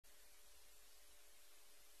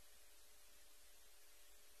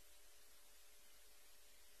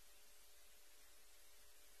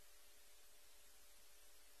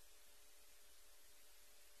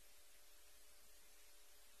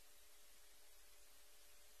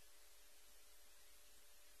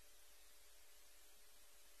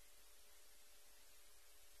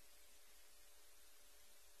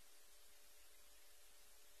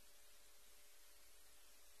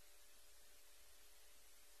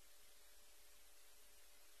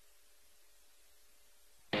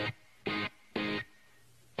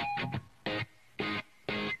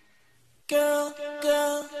Girl,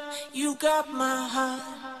 girl, you got my heart.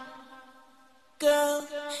 Girl,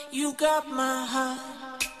 you got my heart.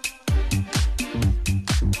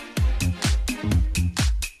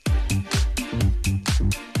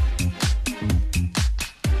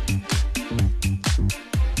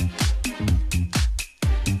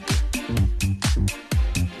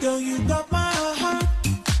 Girl, you got my heart.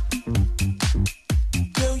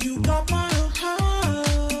 Girl, you got my heart.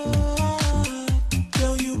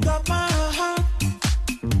 Girl, you got my heart.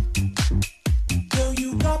 Girl,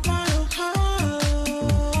 you got my heart.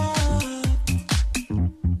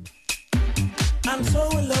 I'm so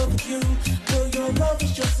in love with you. Girl, your love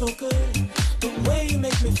is just so good. The way you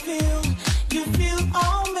make me feel, you feel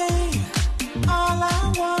all me, all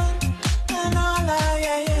I want, and all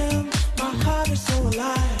I am. My heart is so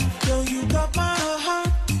alive. Girl, you got my heart.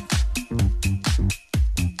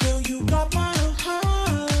 Girl, you got my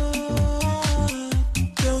heart.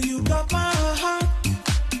 Girl, you got my heart.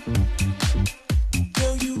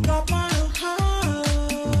 Girl, you got my heart.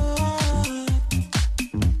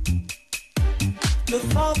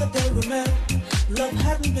 Before the day we met, love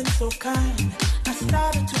hadn't been so kind. I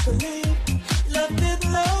started to believe love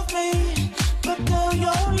didn't love me. But girl,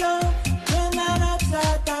 your love turned that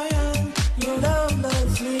upside down. Your love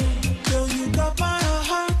loves me. Girl, you got my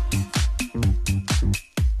heart.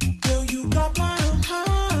 Girl, you got my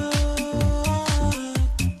heart.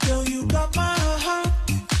 Girl, you got my heart.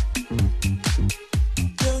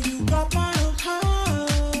 Girl, you got my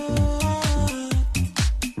heart.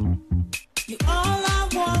 You're all I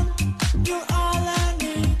want. You're all I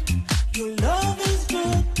need. Your love is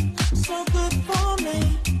good, so good for me.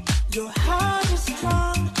 Your heart is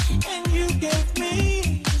strong, and you give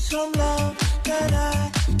me some love that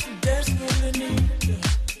I desperately need.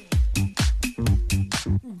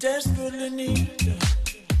 Desperately need.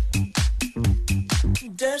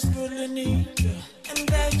 Desperately need. And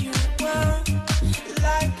there you were,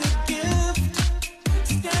 like a gift,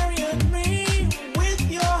 staring at me with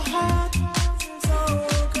your heart. So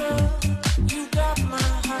girl, you got my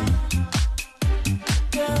heart.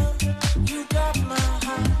 Girl, you got my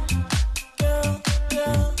heart. Girl,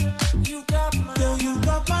 girl, you got my heart. Girl, you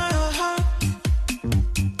got my heart.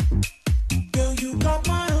 Girl, you got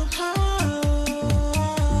my heart.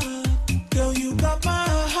 Girl, you got my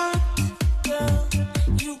heart. Girl,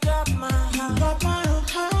 you got my heart.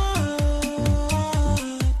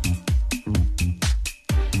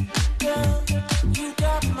 You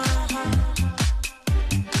got my heart.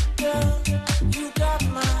 Girl, you got my heart. Girl, you got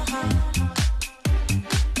my heart.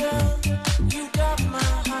 Girl, you got my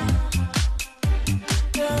heart.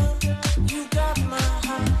 Girl, you got my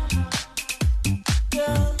heart.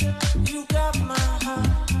 Girl, you got my heart.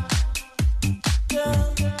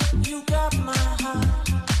 Girl, you got my heart.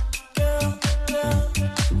 Girl, girl,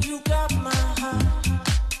 you got my heart.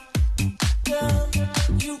 Girl,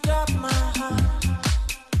 you got my heart.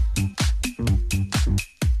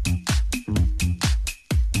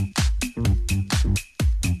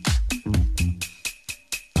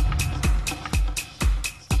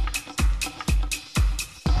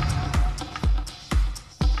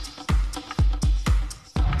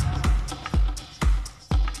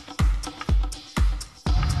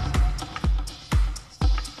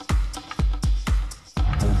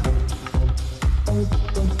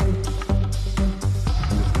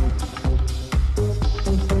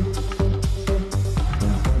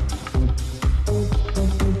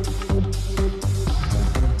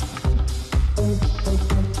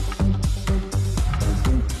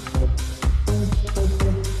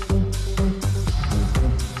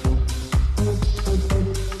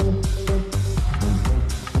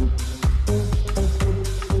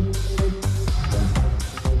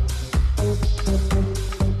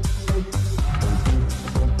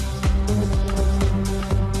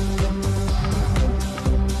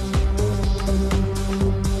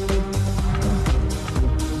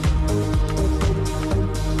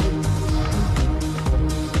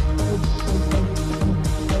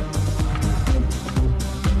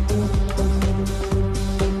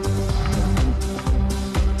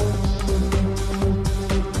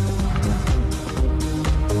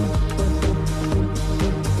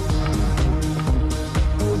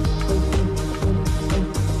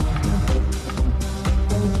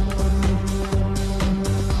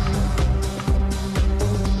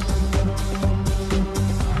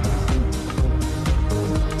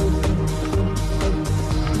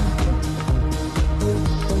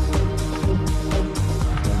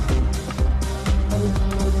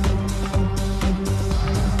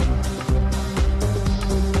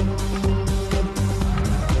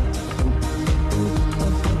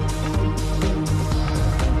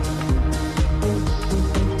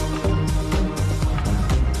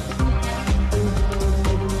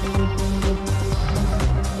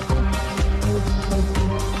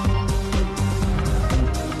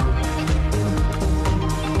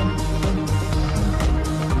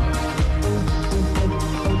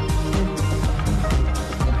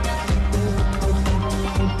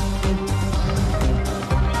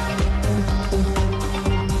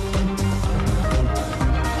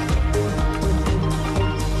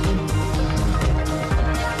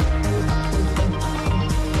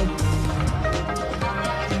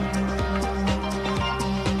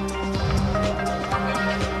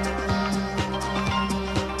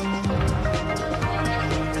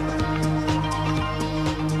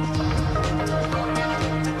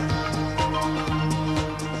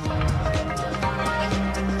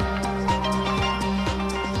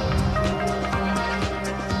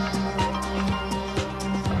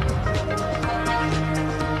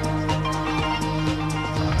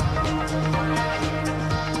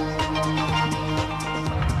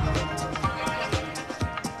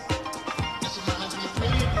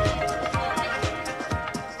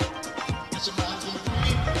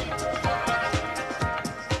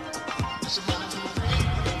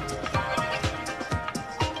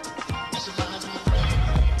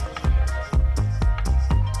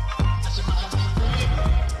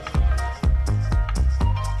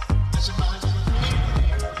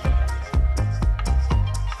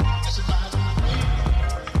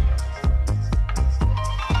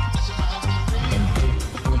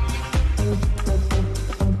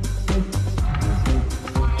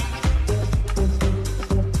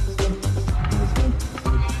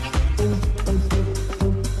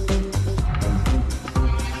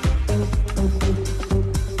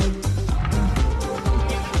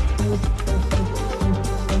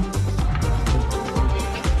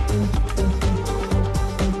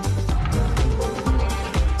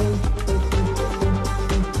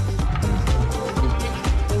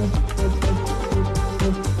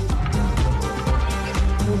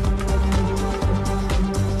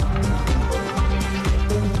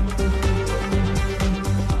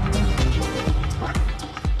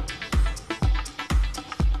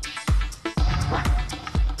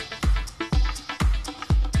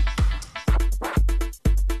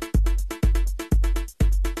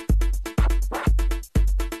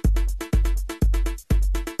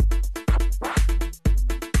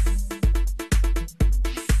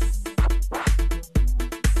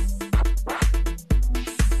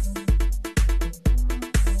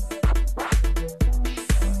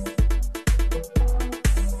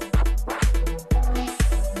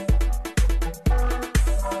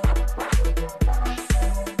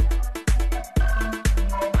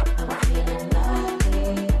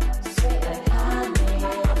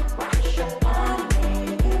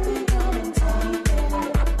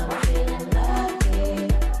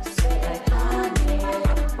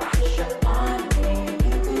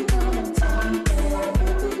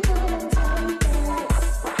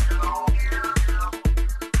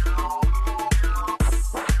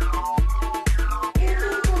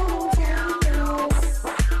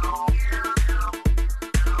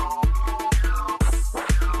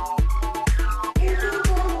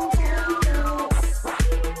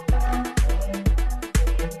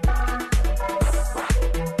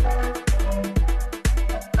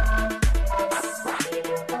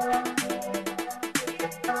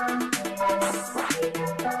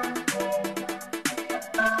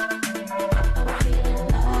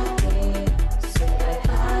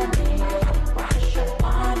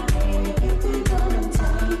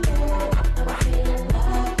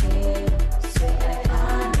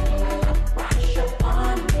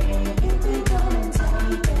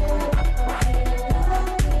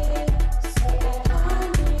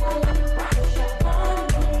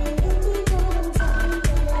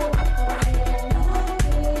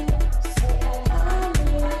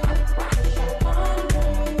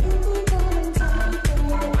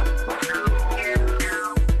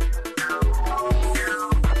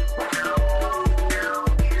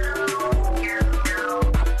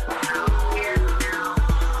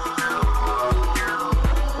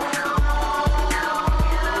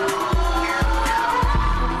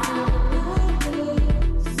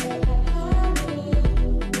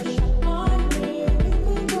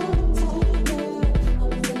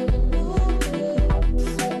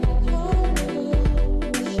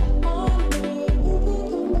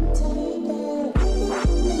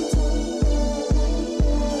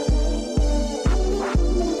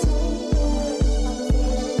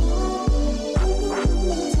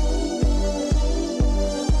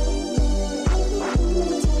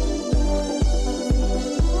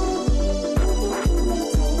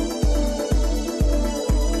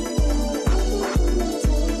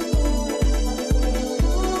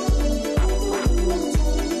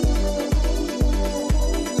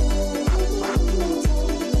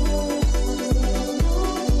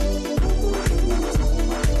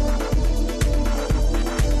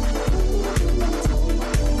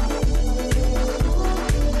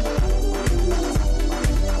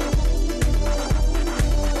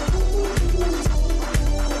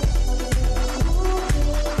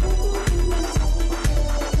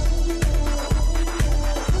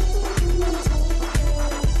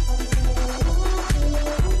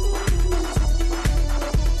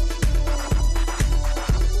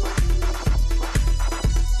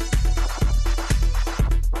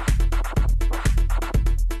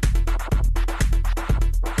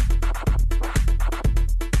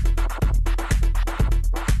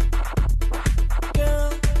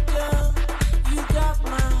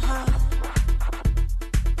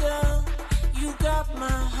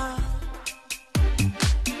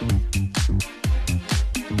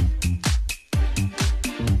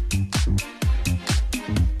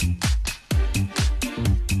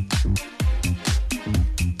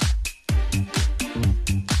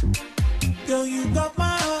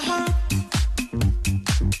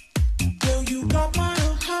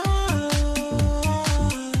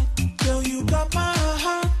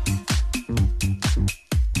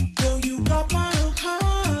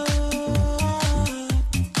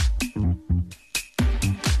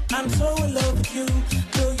 I'm so in love with you.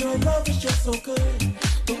 Girl, your love is just so good.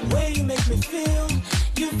 The way you make me feel,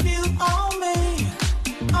 you feel all me,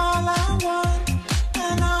 all I want,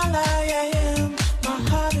 and all I am. My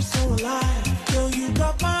heart is so alive. Girl, you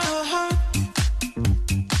got my heart.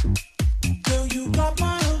 Girl, you got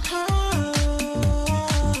my heart.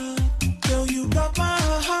 Girl, you got my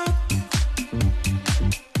heart.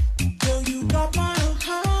 Girl, you got my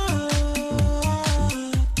heart.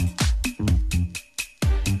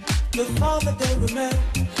 Before the day we met,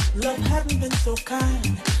 love hadn't been so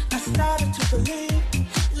kind. I started to believe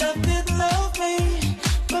love didn't love me.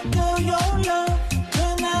 But girl, your love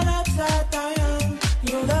turned that upside down.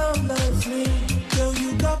 Your love loves me. Girl,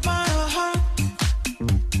 you got my heart.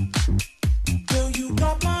 Girl, you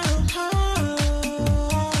got my heart.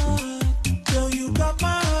 Girl, you got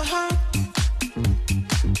my heart.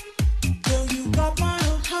 Girl, you got my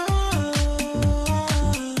heart.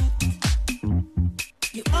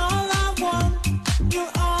 You're all I want.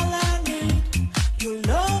 You're all I need. Your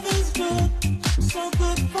love is good, so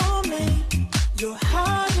good for me. Your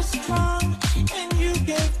heart is strong, and you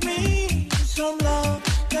gave me some love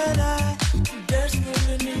that I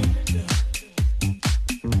desperately need.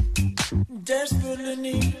 Desperately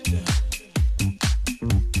need.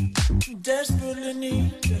 Desperately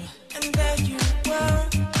need. And there you were,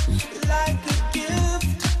 like a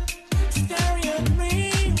gift, staring at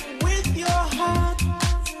me with your heart.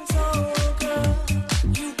 So girl,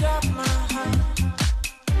 you got my heart.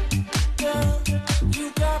 Girl,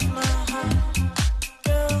 you got my heart.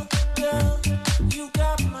 Girl, you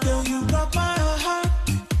got my heart. Girl, you got my heart.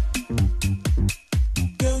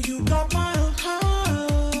 Girl, you got my heart.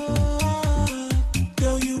 Girl,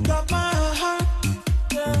 you got my heart.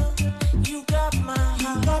 Girl, you got my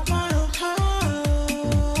heart.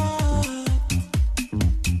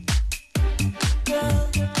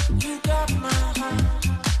 You got my heart.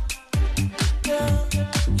 Girl,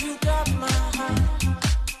 you got my heart.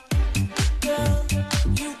 Girl,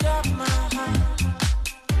 you got my heart.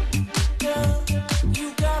 Girl, you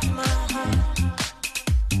got my heart.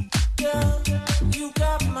 Girl, you got my heart. Girl, you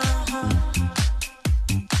got my heart.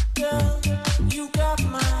 Girl, you got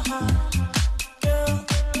my heart. Girl,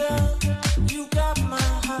 you got my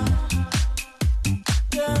heart.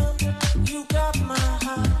 Girl, you got my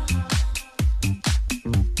heart.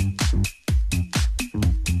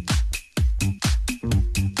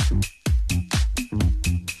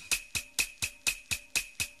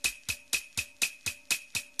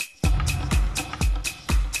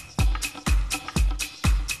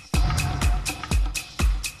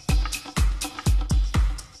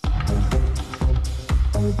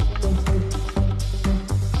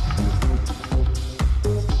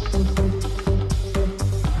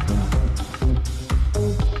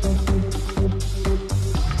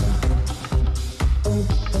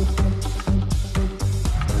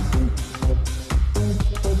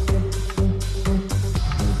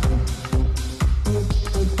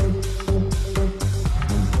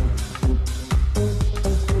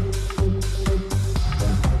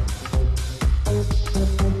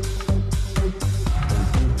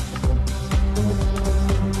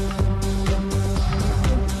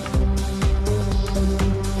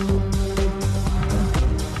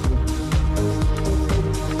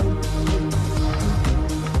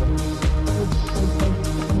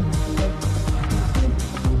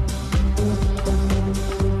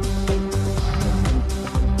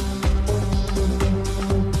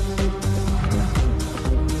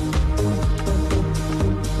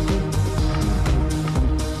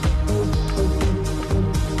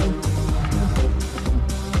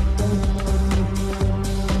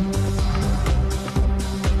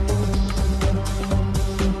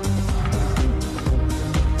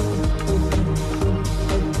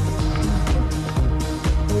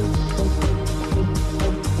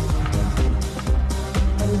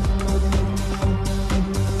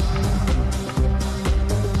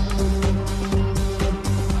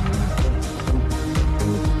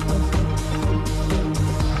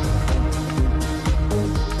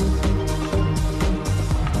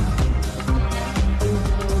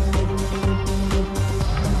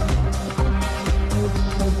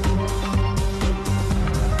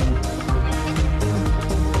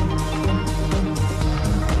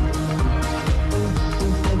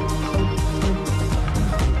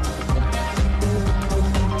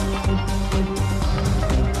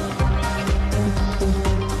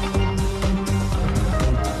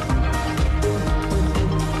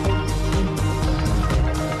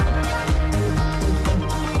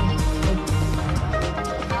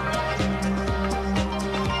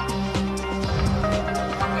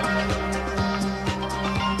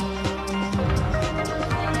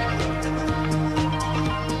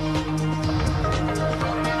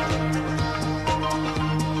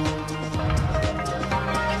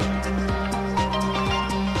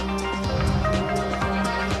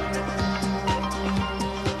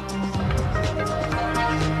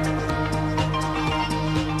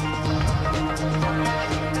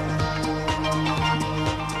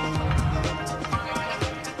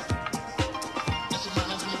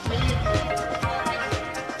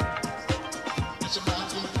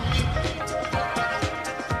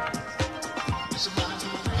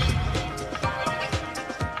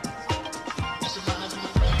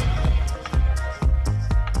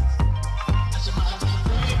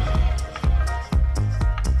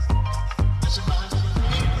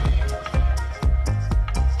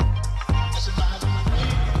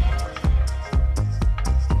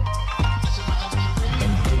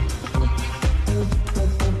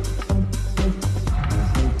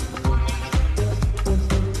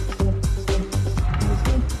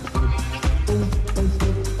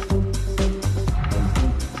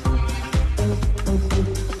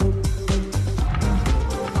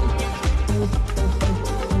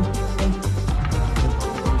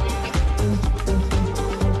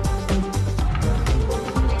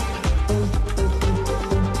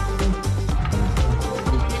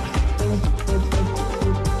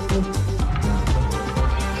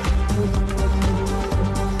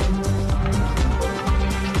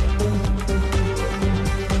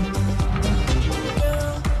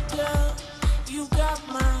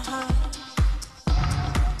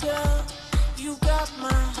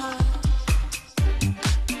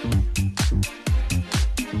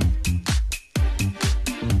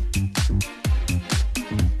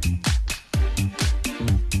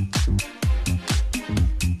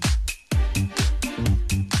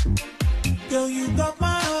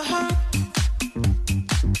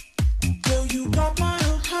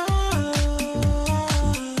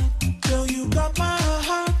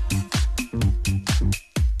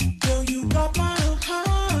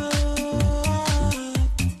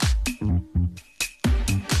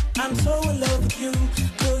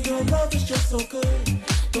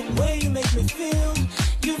 The way you make me feel,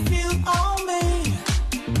 you feel all me,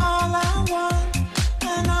 all I want,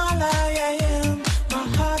 and all I am. My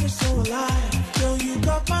heart is so alive. Girl, you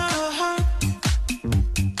got my heart.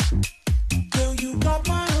 Girl, you got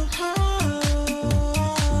my heart.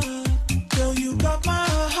 Girl, you got my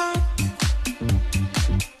heart.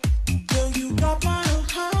 Girl, you got my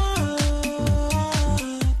heart.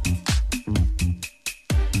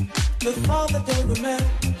 Before the day we met,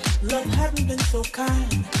 love hadn't been so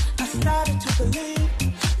kind. I started to believe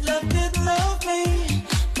love didn't love me.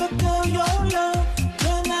 But girl, your love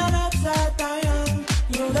turned that upside down.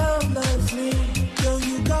 Your love loves me. Girl,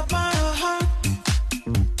 you got my heart.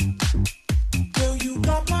 Girl, you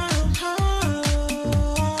got my heart.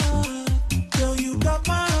 Girl, you got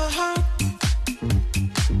my heart.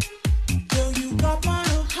 Girl, you got my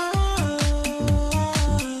heart.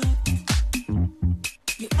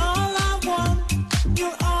 You're all I want.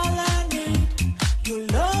 You're all I need. Your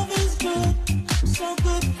love is good, so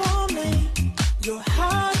good for me. Your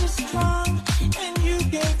heart is strong, and you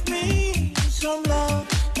gave me some love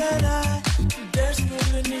that I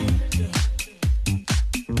desperately need.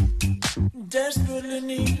 Desperately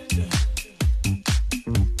need.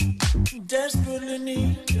 Desperately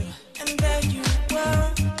need. And there you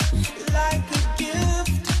were, like a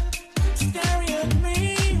gift, staring at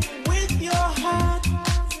me with your heart.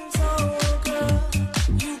 So girl,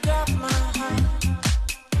 you got my heart.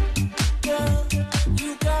 Girl,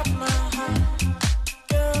 you got my heart.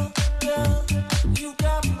 Girl, you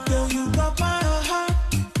got my heart. Girl, you got my heart.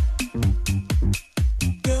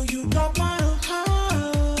 Girl, you got my heart.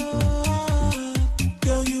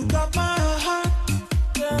 Girl, you got my heart.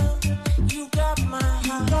 Girl, you got my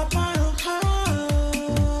heart.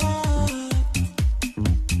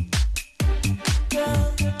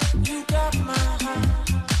 Got my heart.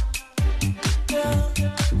 Girl,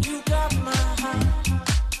 you got my heart. Girl, you got my heart.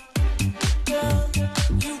 Girl,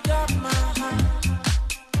 you got my heart.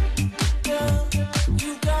 Girl,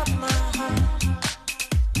 you got my heart.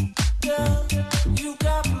 Girl, you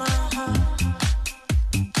got my heart.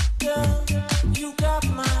 Girl, you got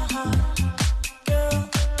my heart.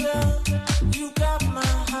 Girl, you got my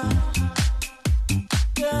heart.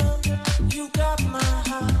 Girl, you got my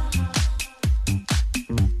heart.